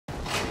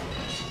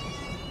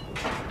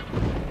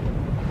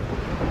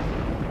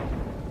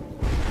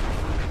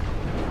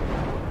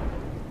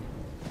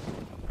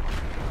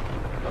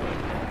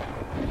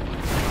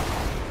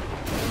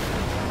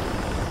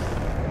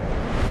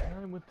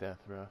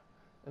Dethera.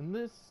 In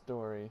this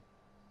story,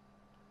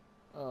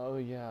 oh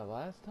yeah,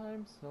 last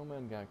time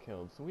Snowman got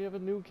killed, so we have a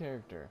new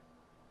character.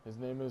 His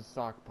name is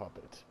Sock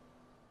Puppet.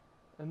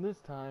 And this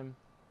time,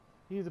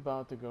 he's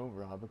about to go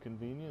rob a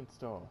convenience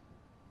store.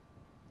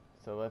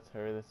 So let's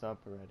hurry this up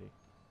already.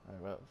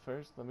 Alright, well,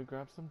 first let me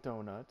grab some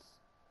donuts.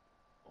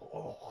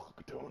 Oh,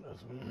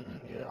 donuts,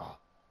 yeah.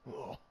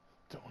 Oh,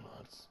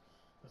 donuts.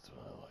 That's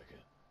what I like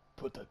it.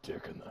 Put that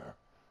dick in there.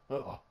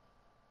 Oh.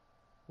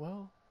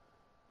 Well,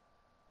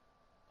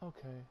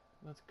 okay,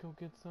 let's go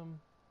get some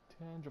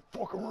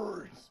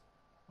tangerines.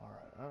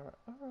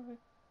 Alright.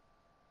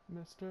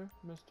 Mister,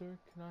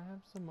 can I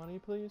have some money,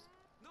 please?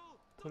 No,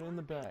 Put it in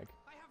the bag.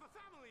 I have a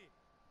family.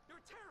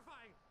 You're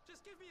terrifying.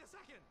 Just give me a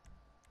second.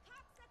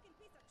 Cocksucking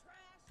piece of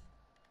trash.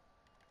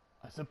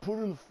 I said put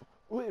it in the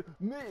wait,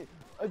 mate!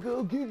 I got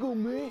a giggle,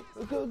 mate!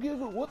 I got a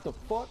giggle! What the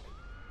fuck?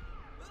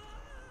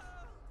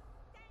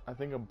 I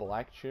think a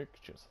black chick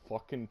just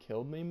fucking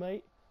killed me,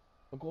 mate.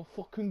 I go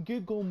fucking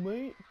giggle,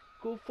 mate!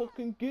 Go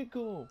fucking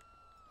giggle!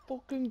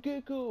 Fucking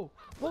giggle!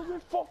 Let me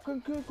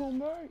fucking giggle,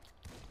 mate!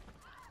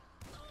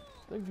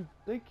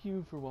 Thank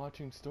you for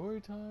watching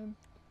Storytime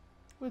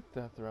with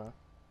Dethera.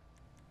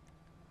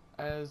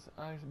 As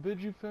I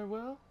bid you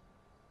farewell,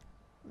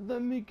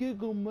 let me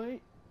giggle,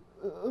 mate.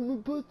 I'm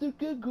about to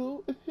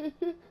giggle.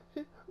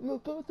 I'm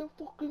about to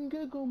fucking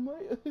giggle,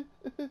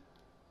 mate.